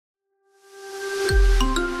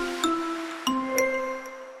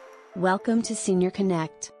Welcome to Senior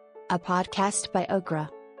Connect, a podcast by Okra.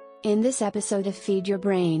 In this episode of Feed Your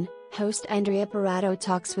Brain, host Andrea Parato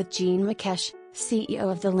talks with Jean Mikesh,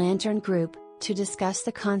 CEO of the Lantern Group, to discuss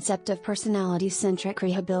the concept of personality-centric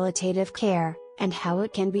rehabilitative care, and how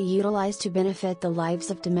it can be utilized to benefit the lives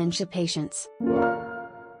of dementia patients.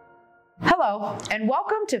 Hello, and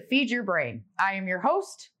welcome to Feed Your Brain. I am your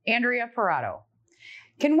host, Andrea Parato.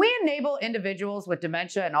 Can we enable individuals with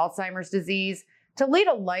dementia and Alzheimer's disease to lead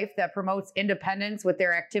a life that promotes independence with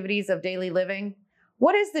their activities of daily living?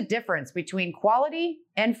 What is the difference between quality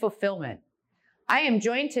and fulfillment? I am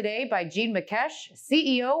joined today by Jean Mikesh,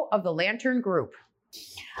 CEO of the Lantern Group.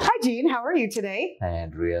 Hi, Jean. How are you today? Hi,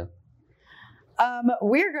 Andrea.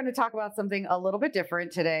 We're going to talk about something a little bit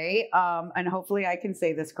different today, and hopefully I can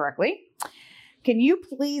say this correctly. Can you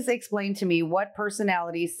please explain to me what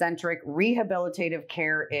personality-centric rehabilitative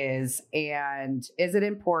care is, and is it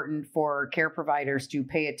important for care providers to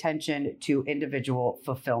pay attention to individual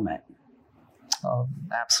fulfillment?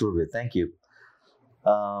 Absolutely. Thank you.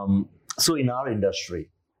 So in our industry,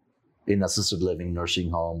 in assisted living, nursing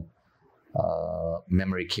home,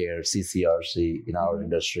 memory care, CCRC, in our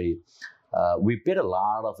industry, we paid a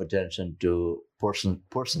lot of attention to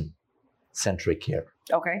person-centric care.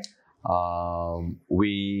 Okay.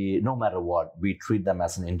 We, no matter what, we treat them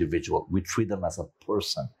as an individual. We treat them as a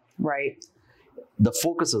person. Right. The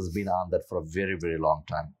focus has been on that for a very, very long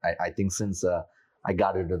time. I think since I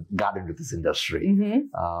got into this industry,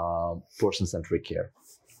 person-centric care.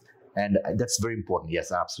 And that's very important.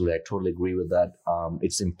 Yes, absolutely. I totally agree with that.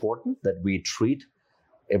 It's important that we treat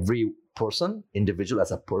every person, individual,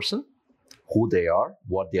 as a person, who they are,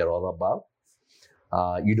 what they are all about.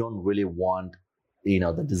 You don't really want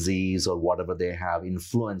the disease or whatever they have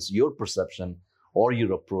influence your perception or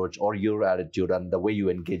your approach or your attitude and the way you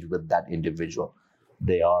engage with that individual.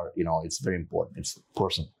 They are, it's very important. It's the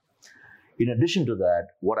person. In addition to that,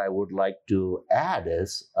 what I would like to add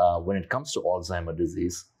is when it comes to Alzheimer's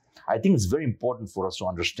disease, I think it's very important for us to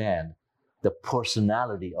understand the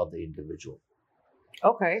personality of the individual.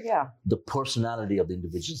 Okay, yeah. The personality of the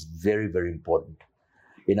individual is very, very important.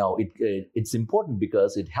 It's important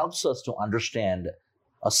because it helps us to understand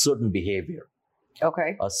a certain behavior,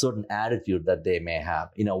 okay, a certain attitude that they may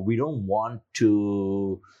have. We don't want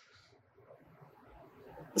to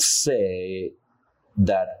say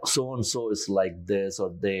that so-and-so is like this,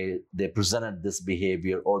 or they presented this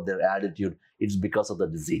behavior or their attitude, it's because of the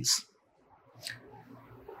disease.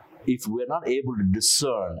 If we're not able to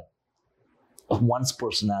discern one's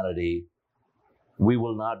personality, we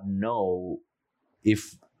will not know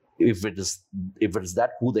if it is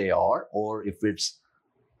that who they are or if it's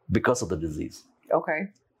because of the disease.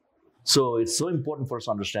 Okay. So it's so important for us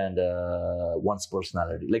to understand one's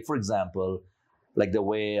personality. Like, for example, like the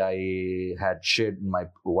way I had shared in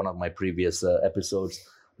one of my previous episodes,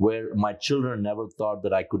 where my children never thought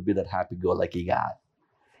that I could be that happy-go-lucky guy.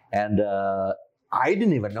 And I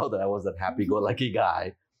didn't even know that I was that happy-go-lucky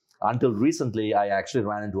guy until recently. I actually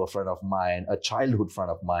ran into a friend of mine, a childhood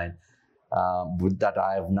friend of mine, that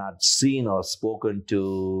I have not seen or spoken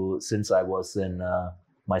to since I was in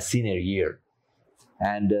my senior year.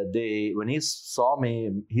 And when he saw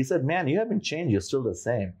me, he said, "Man, you haven't changed. You're still the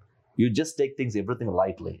same. You just take everything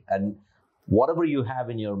lightly. And whatever you have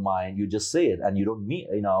in your mind, you just say it. And you don't mean,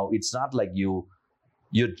 it's not like you're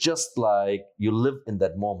just like, you live in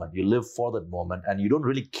that moment. You live for that moment. And you don't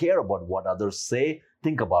really care about what others say,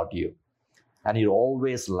 think about you. And you're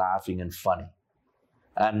always laughing and funny."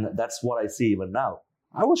 And that's what I see even now.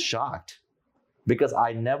 I was shocked because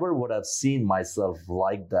I never would have seen myself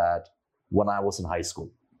like that when I was in high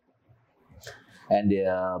school. And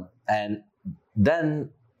then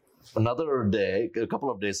another day, a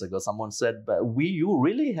couple of days ago, someone said, you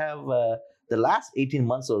really have the last 18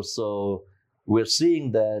 months or so, we're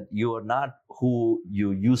seeing that you are not who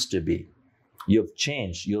you used to be. You've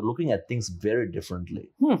changed. You're looking at things very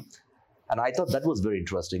differently. And I thought that was very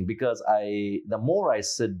interesting because the more I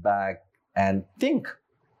sit back and think,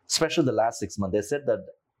 especially the last 6 months, they said that,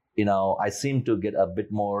 I seem to get a bit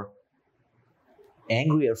more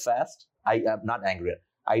angrier fast. I am not angrier.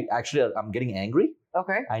 I'm getting angry.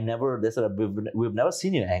 Okay. They said, we've never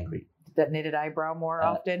seen you angry. That knitted eyebrow more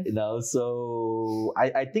often? So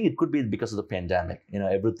I think it could be because of the pandemic.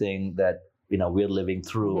 Everything that, we're living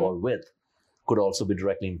through or with could also be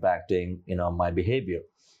directly impacting, my behavior.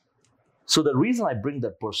 So the reason I bring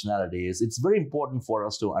that personality is it's very important for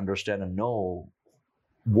us to understand and know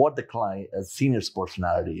what the client, senior's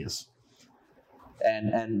personality is.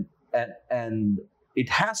 And it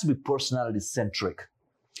has to be personality centric.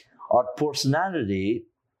 Our personality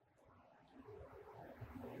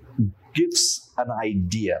gives an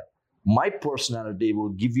idea my personality will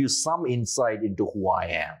give you some insight into who I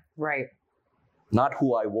am, Right. not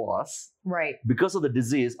who I was. Right. Because of the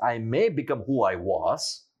disease, I may become who I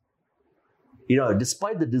was.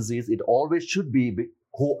 Despite the disease, it always should be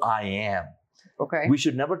who I am. Okay. We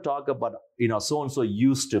should never talk about, so-and-so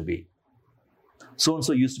used to be.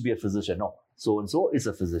 So-and-so used to be a physician. No, so-and-so is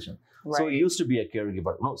a physician. Right. So he used to be a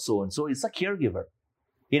caregiver. No, so-and-so is a caregiver.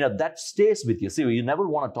 That stays with you. See, you never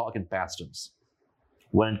want to talk in past tense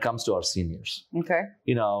when it comes to our seniors. Okay.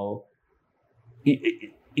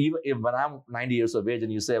 Even when I'm 90 years of age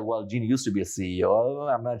and you say, well, Gene used to be a CEO,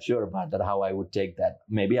 I'm not sure about that, how I would take that.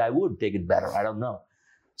 Maybe I would take it better. I don't know.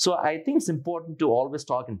 So I think it's important to always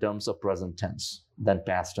talk in terms of present tense than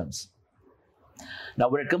past tense. Now,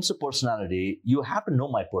 when it comes to personality, you have to know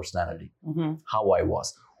my personality, how I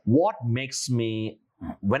was. What makes me,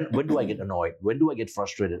 when do I get annoyed? When do I get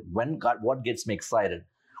frustrated? What gets me excited?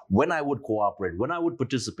 When I would cooperate? When I would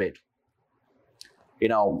participate?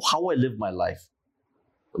 How I live my life.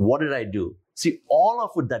 What did I do? See, all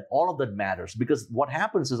of that matters, because what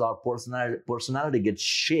happens is our personality gets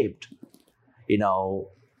shaped,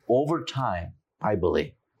 over time, I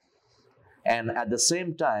believe. And at the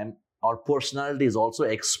same time, our personality is also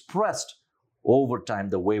expressed over time,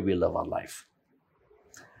 the way we live our life.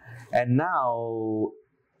 And now,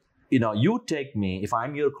 you take me, if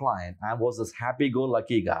I'm your client, I was this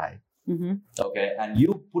happy-go-lucky guy. Okay, and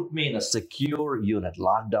you put me in a secure unit,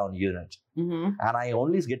 lockdown unit, and I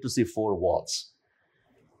only get to see 4 walls,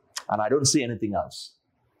 and I don't see anything else,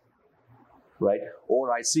 right?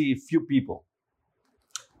 Or I see few people,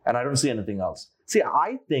 and I don't see anything else. See,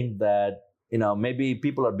 I think that, maybe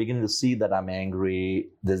people are beginning to see that I'm angry.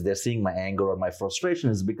 They're seeing my anger or my frustration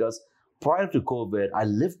is because prior to COVID, I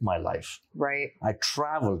lived my life. Right. I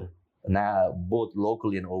traveled both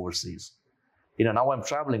locally and overseas. Now I'm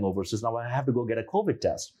traveling overseas. Now I have to go get a COVID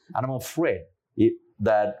test. And I'm afraid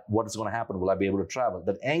that what is going to happen. Will I be able to travel?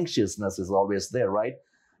 That anxiousness is always there, right?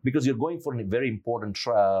 Because you're going for a very important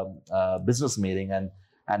business meeting. And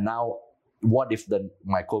now what if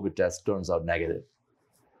my COVID test turns out negative?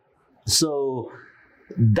 So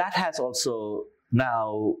that has also,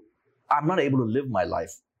 now I'm not able to live my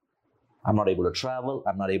life. I'm not able to travel.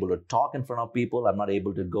 I'm not able to talk in front of people. I'm not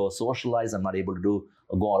able to go socialize. I'm not able to go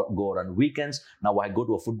out on weekends. Now I go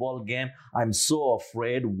to a football game. I'm so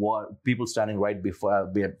afraid what people standing right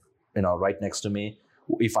right next to me.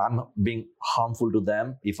 If I'm being harmful to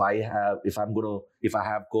them, if I have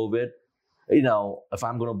COVID, if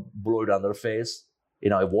I'm gonna blow it on their face,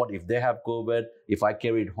 if they have COVID, if I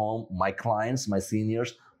carry it home, my clients, my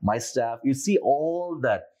seniors, my staff, you see all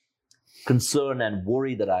that concern and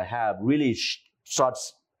worry that I have really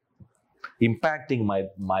starts impacting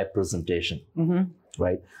my presentation,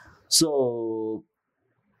 right? So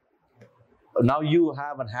now you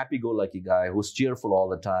have a happy-go-lucky guy who's cheerful all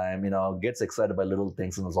the time, gets excited by little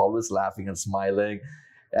things and is always laughing and smiling,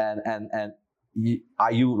 and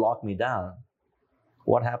you lock me down.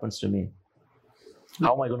 What happens to me?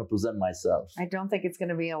 How am I going to present myself? I don't think it's going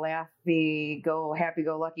to be a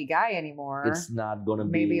happy-go-lucky guy anymore. It's not going to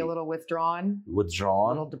be. Maybe a little withdrawn. A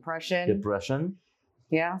little depression.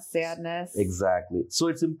 Yeah, sadness. Exactly. So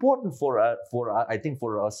it's important I think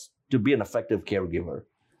for us to be an effective caregiver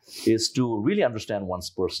is to really understand one's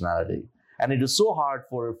personality. And it is so hard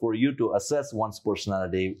for you to assess one's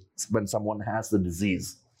personality when someone has the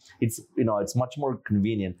disease. It's much more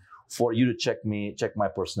convenient for you to check my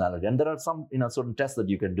personality. And there are some, certain tests that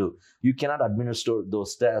you can do. You cannot administer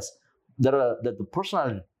those tests. The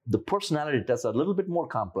personality tests are a little bit more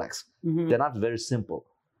complex. They're not very simple.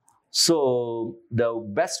 So the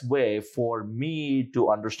best way for me to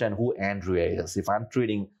understand who Andrea is, if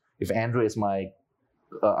Andrea is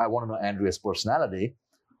I want to know Andrea's personality,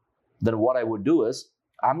 then what I would do is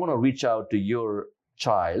I'm going to reach out to your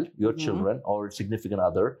child, your children, or significant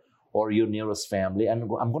other, or your nearest family, and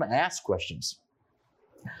I'm going to ask questions.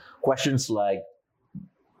 Questions like,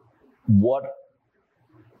 what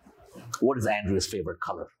is Andrea's favorite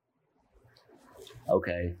color?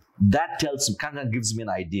 Okay, that kind of gives me an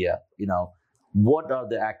idea. What are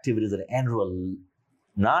the activities that Andrea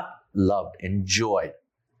not loved, enjoyed,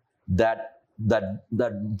 that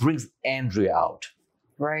brings Andrea out.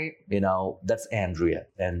 Right. That's Andrea.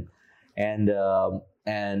 And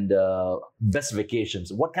best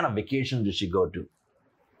vacations. What kind of vacation did she go to?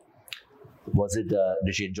 Was it?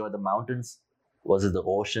 Did she enjoy the mountains? Was it the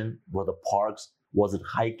ocean? Were the parks? Was it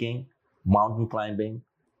hiking, mountain climbing,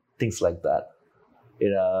 things like that?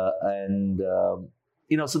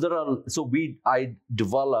 I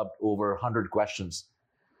developed over 100 questions,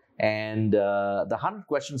 and the 100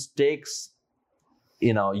 questions takes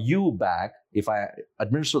you back. If I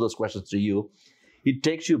administer those questions to you, it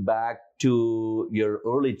takes you back to your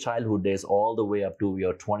early childhood days all the way up to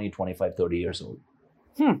your 20, 25, 30 years old.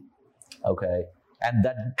 Okay. And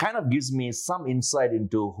that kind of gives me some insight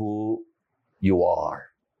into who you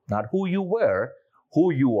are. Not who you were,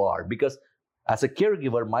 who you are. Because as a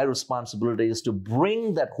caregiver, my responsibility is to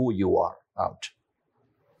bring that who you are out.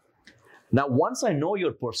 Now, once I know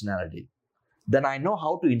your personality, then I know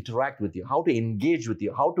how to interact with you, how to engage with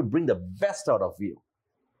you, how to bring the best out of you.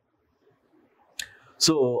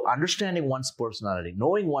 So understanding one's personality,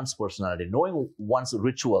 knowing one's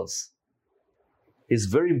rituals is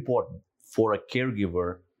very important for a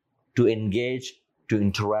caregiver to engage, to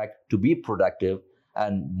interact, to be productive,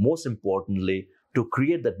 and most importantly, to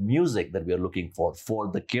create that music that we are looking for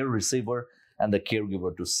the care receiver and the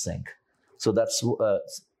caregiver to sync. So that's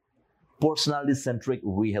personality-centric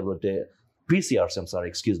rehabilitative, PCRC,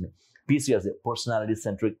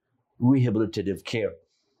 personality-centric rehabilitative care.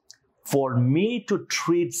 For me to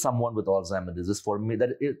treat someone with Alzheimer's disease,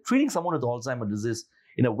 treating someone with Alzheimer's disease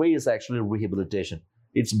in a way is actually rehabilitation.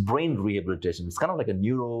 It's brain rehabilitation. It's kind of like a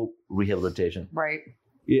neuro rehabilitation. Right.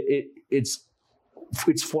 It's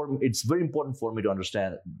very important for me to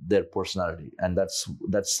understand their personality, and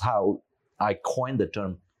that's how I coined the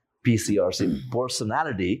term PCRC,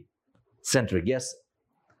 personality centric. Yes,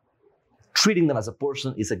 treating them as a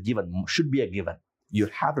person is a given, should be a given. You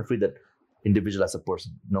have to treat that individual as a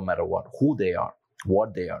person, no matter what, who they are,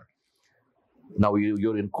 what they are. Now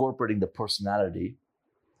you're incorporating the personality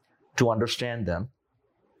to understand them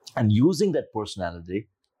and using that personality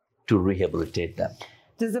to rehabilitate them.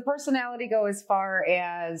 Does the personality go as far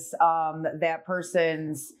as that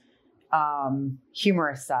person's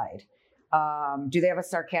humorous side? Do they have a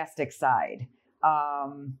sarcastic side?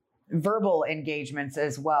 Verbal engagements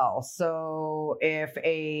as well. So if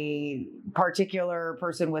a particular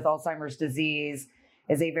person with Alzheimer's disease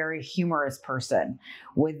is a very humorous person,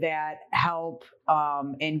 would that help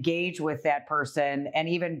engage with that person and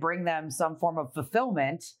even bring them some form of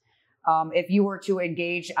fulfillment? If you were to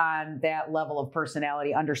engage on that level of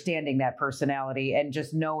personality, understanding that personality and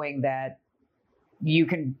just knowing that you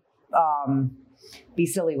can be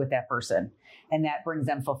silly with that person and that brings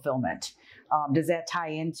them fulfillment. Does that tie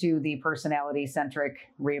into the personality-centric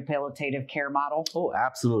rehabilitative care model? Oh,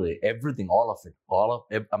 absolutely. Everything, all of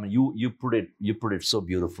it. I mean, you put it so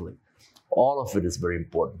beautifully. All of it is very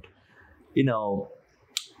important.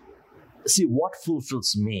 See, what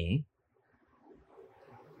fulfills me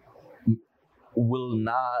will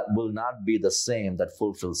not be the same that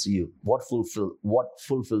fulfills you. What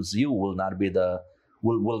fulfills you will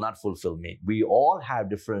not fulfill me. We all have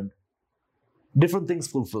different things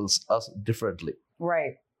fulfills us differently.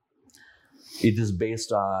 Right. It is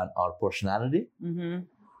based on our personality,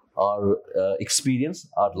 our experience,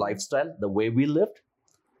 our lifestyle, the way we lived,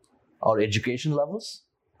 our education levels.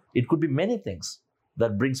 It could be many things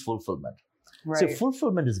that brings fulfillment. Right. So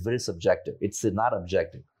fulfillment is very subjective. It's not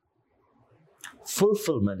objective.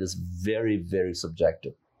 Fulfillment is very, very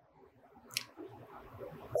subjective.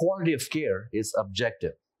 Quality of care is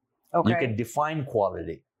objective. Okay. You can define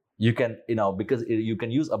quality. You can, because you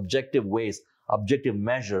can use objective ways, objective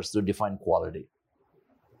measures to define quality.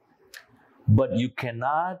 But you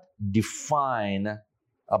cannot define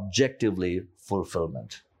objectively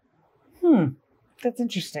fulfillment. That's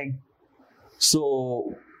interesting.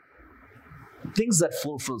 So things that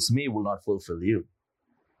fulfills me will not fulfill you.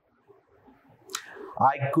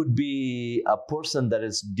 I could be a person that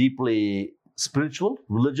is deeply spiritual,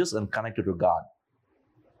 religious, and connected to God.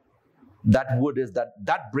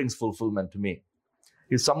 That brings fulfillment to me.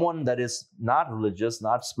 If someone that is not religious,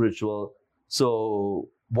 not spiritual, so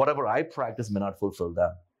whatever I practice may not fulfill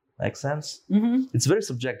them. Make sense? It's very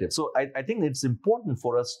subjective. So I think it's important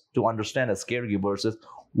for us to understand as caregivers is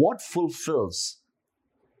what fulfills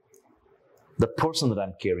the person that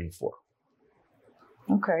I'm caring for.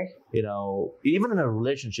 Okay. Even in a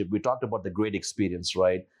relationship, we talked about the great experience,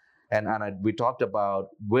 right? And we talked about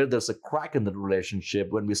where there's a crack in the relationship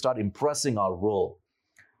when we start impressing our role,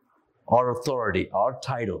 our authority, our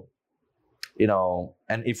title.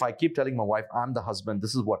 And if I keep telling my wife, I'm the husband,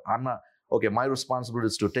 this is what I'm not. Okay, my responsibility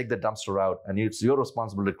is to take the dumpster out, and it's your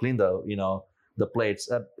responsibility to clean the plates.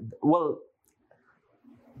 Well,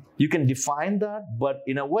 you can define that, but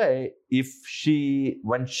in a way,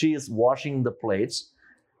 when she is washing the plates,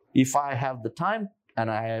 if I have the time and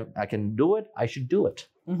I can do it, I should do it.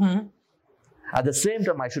 At the same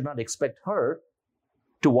time, I should not expect her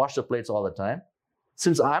to wash the plates all the time.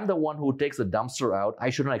 Since I'm the one who takes the dumpster out, I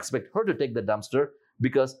should not expect her to take the dumpster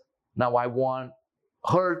because now I want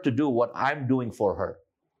her to do what I'm doing for her.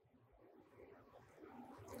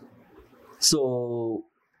 So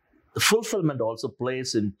fulfillment also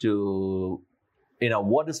plays into,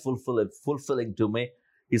 what is fulfilling to me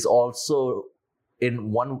is also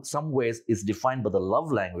some ways is defined by the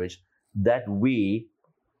love language that we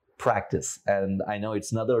practice. And I know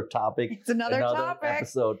it's another topic. It's another topic.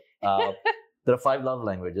 Episode. There are 5 love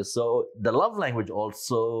languages. So the love language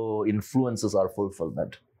also influences our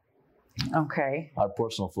fulfillment. Okay. Our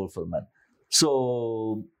personal fulfillment.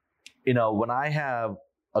 So, when I have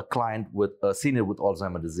a client with a senior with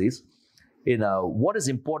Alzheimer's disease, what is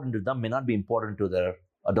important to them may not be important to their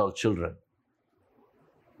adult children.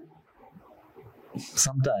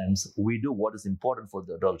 Sometimes we do what is important for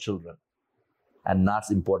the adult children and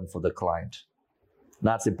not important for the client,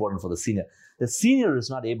 not important for the senior. The senior is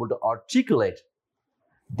not able to articulate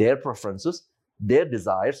their preferences, their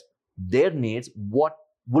desires, their needs, what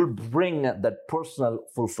will bring that personal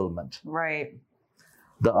fulfillment. Right.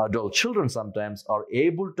 The adult children sometimes are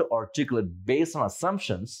able to articulate based on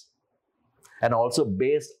assumptions and also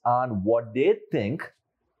based on what they think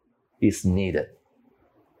is needed.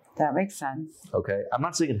 That makes sense. Okay. I'm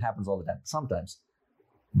not saying it happens all the time. Sometimes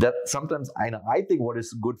I think what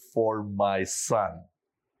is good for my son.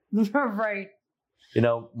 Right.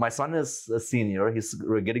 My son is a senior. He's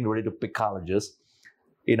getting ready to pick colleges.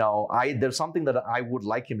 There's something that I would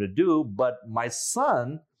like him to do, but my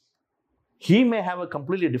son, he may have a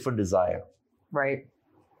completely different desire. Right.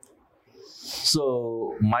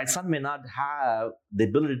 So my son may not have the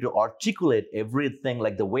ability to articulate everything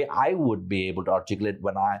like the way I would be able to articulate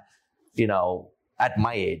when at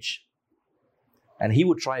my age. And he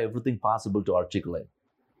would try everything possible to articulate,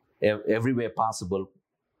 every way possible,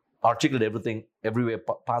 articulate everything, every way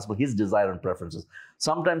possible, his desire and preferences.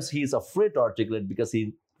 Sometimes he's afraid to articulate because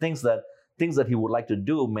he thinks that things that he would like to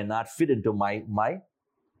do may not fit into my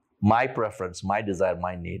preference, my desire,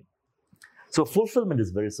 my need. So fulfillment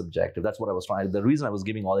is very subjective. That's what I was trying. The reason I was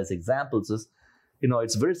giving all these examples is,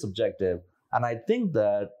 it's very subjective. And I think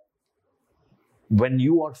that when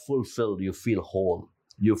you are fulfilled, you feel whole,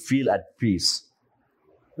 you feel at peace.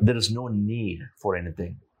 There is no need for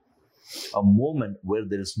anything. A moment where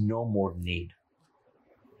there is no more need.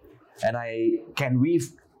 And can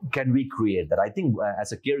we create that? I think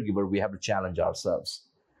as a caregiver, we have to challenge ourselves.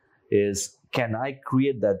 Can I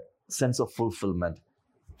create that sense of fulfillment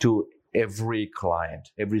to every client,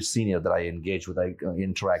 every senior that I engage with, I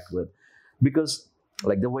interact with? Because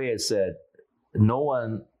like the way I said, no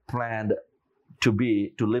one planned to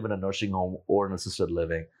live in a nursing home or an assisted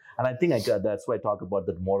living. And I think that's why I talk about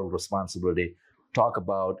that moral responsibility. Talk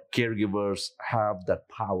about caregivers have that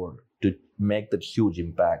power to make that huge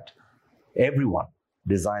impact. Everyone,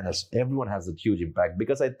 designers, everyone has a huge impact,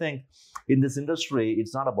 because I think in this industry,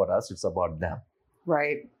 it's not about us, it's about them.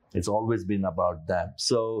 Right. It's always been about them.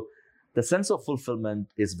 So the sense of fulfillment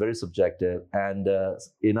is very subjective, and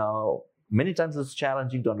many times it's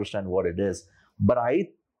challenging to understand what it is. But I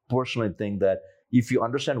personally think that if you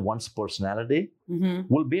understand one's personality,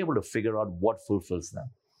 we'll be able to figure out what fulfills them.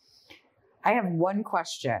 I have one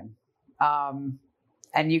question, and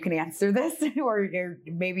you can answer this, or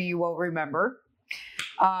maybe you won't remember.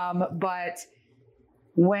 But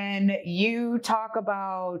when you talk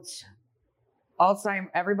about Alzheimer's,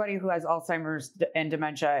 everybody who has Alzheimer's and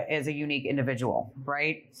dementia is a unique individual,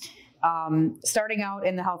 right? Starting out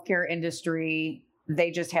in the healthcare industry, they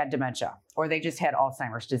just had dementia or they just had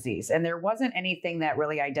Alzheimer's disease. And there wasn't anything that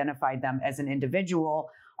really identified them as an individual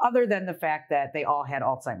other than the fact that they all had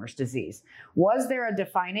Alzheimer's disease. Was there a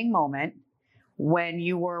defining moment when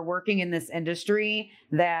you were working in this industry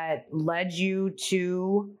that led you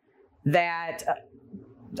to that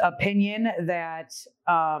opinion that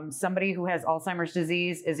somebody who has Alzheimer's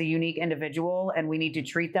disease is a unique individual and we need to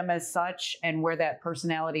treat them as such, and where that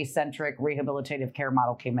personality-centric rehabilitative care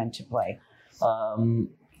model came into play?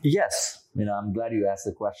 Yes. I'm glad you asked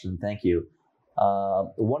the question. Thank you.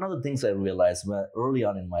 One of the things I realized early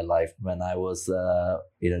on in my life, when I was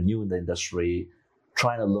new in the industry,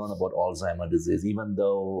 trying to learn about Alzheimer's disease, even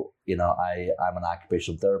though I'm an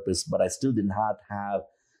occupational therapist, but I still did not have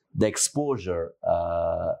the exposure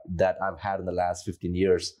that I've had in the last 15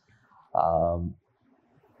 years.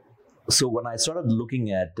 So when I started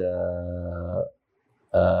looking at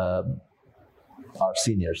our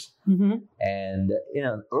seniors, and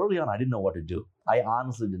early on I didn't know what to do. I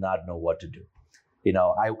honestly did not know what to do.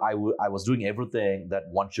 I was doing everything that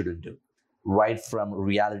one shouldn't do, right from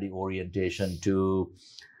reality orientation to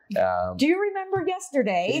do you remember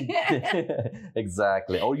yesterday?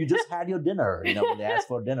 Exactly. Or you just had your dinner, when they ask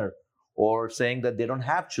for dinner, or saying that they don't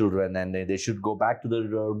have children and they should go back to the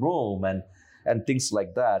room and things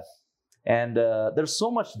like that. And there's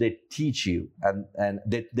so much they teach you, and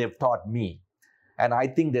they've taught me, and I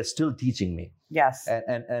think they're still teaching me. Yes.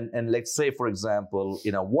 And let's say, for example,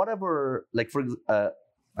 whatever,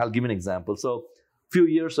 I'll give you an example. So a few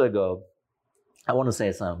years ago, I want to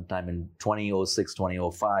say sometime in 2006,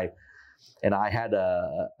 2005, and I had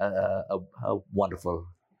a wonderful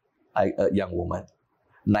young woman,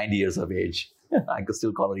 90 years of age. I could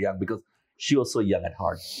still call her young because she was so young at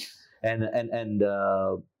heart. And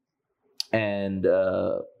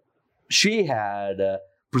she had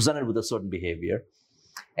presented with a certain behavior,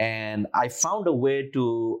 and I found a way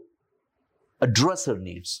to address her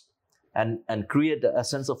needs and create a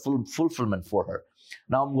sense of fulfillment for her.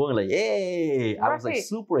 Now I'm going like, hey, I was like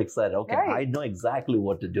super excited. Okay, I know exactly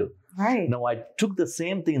what to do. Right. Now I took the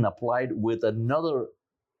same thing and applied with another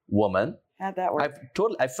woman. How'd that work?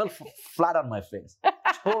 I fell flat on my face.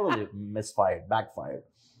 Totally backfired.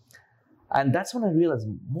 And that's when I realized,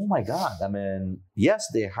 oh my God, I mean, yes,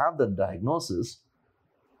 they have the diagnosis.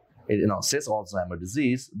 It says Alzheimer's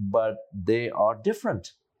disease, but they are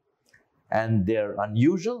different. And they're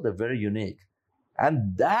unusual, they're very unique.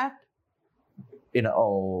 And that,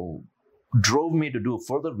 drove me to do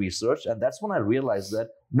further research. And that's when I realized that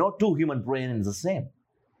no two human brain is the same.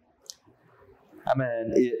 I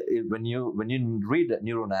mean, when you read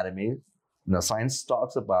neuroanatomy, science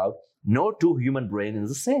talks about no two human brain is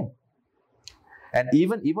the same. And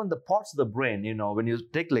even the parts of the brain, when you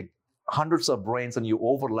take like hundreds of brains and you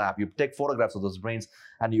overlap, you take photographs of those brains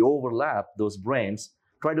and you overlap those brains,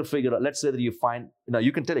 try to figure out, let's say that you find,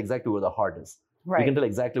 you can tell exactly where the heart is. Right. You can tell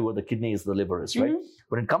exactly where the kidney is, the liver is, right? Mm-hmm.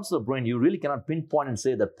 When it comes to the brain, you really cannot pinpoint and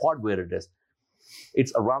say that part where it is.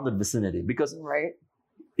 It's around the vicinity because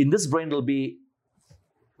in this brain, it'll be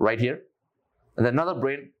right here. And another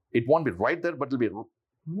brain, it won't be right there, but it'll be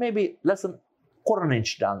maybe less than quarter an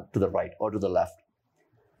inch down to the right or to the left.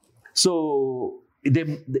 So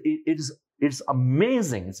it's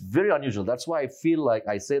amazing. It's very unusual. That's why I feel like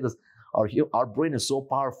I say this, our brain is so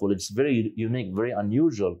powerful. It's very unique, very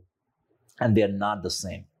unusual. And they're not the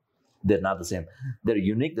same. They're not the same. They're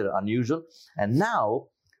unique, they're unusual. And now,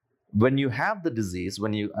 when you have the disease,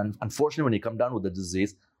 unfortunately, when you come down with the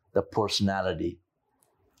disease, the personality,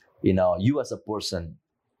 you as a person,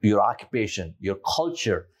 your occupation, your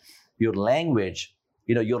culture, your language,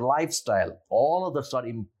 your lifestyle, all of that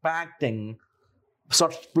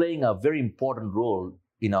starts playing a very important role,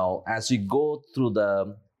 as you go through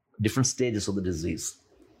the different stages of the disease.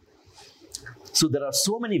 So there are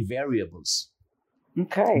so many variables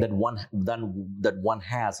that one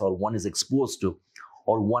has or one is exposed to,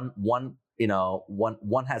 or one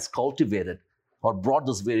has cultivated or brought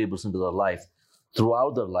those variables into their life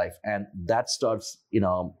throughout their life, and that starts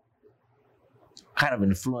kind of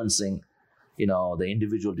influencing the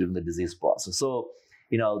individual during the disease process. So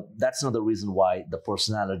that's another reason why the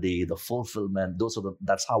personality, the fulfillment,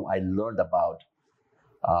 that's how I learned about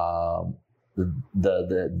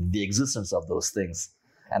the existence of those things.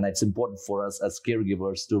 And it's important for us as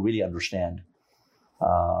caregivers to really understand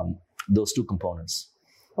those two components.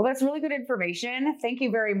 Well, that's really good information. Thank you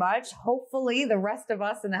very much. Hopefully the rest of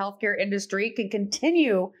us in the healthcare industry can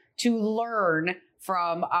continue to learn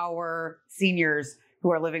from our seniors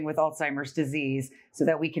who are living with Alzheimer's disease so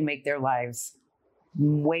that we can make their lives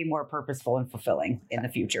way more purposeful and fulfilling in the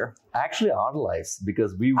future. Actually, our lives,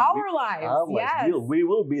 because our lives, yes. We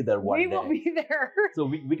will be there one day. We will be there. So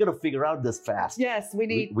we got to figure out this fast. Yes, we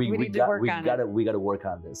need to work on it. We got to work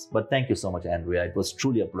on this. But thank you so much, Andrea. It was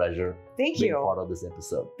truly a pleasure being part of this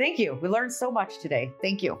episode. Thank you. We learned so much today.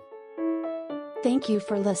 Thank you. Thank you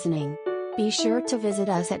for listening. Be sure to visit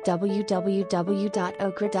us at www.ogra.com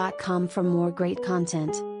for more great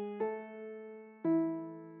content.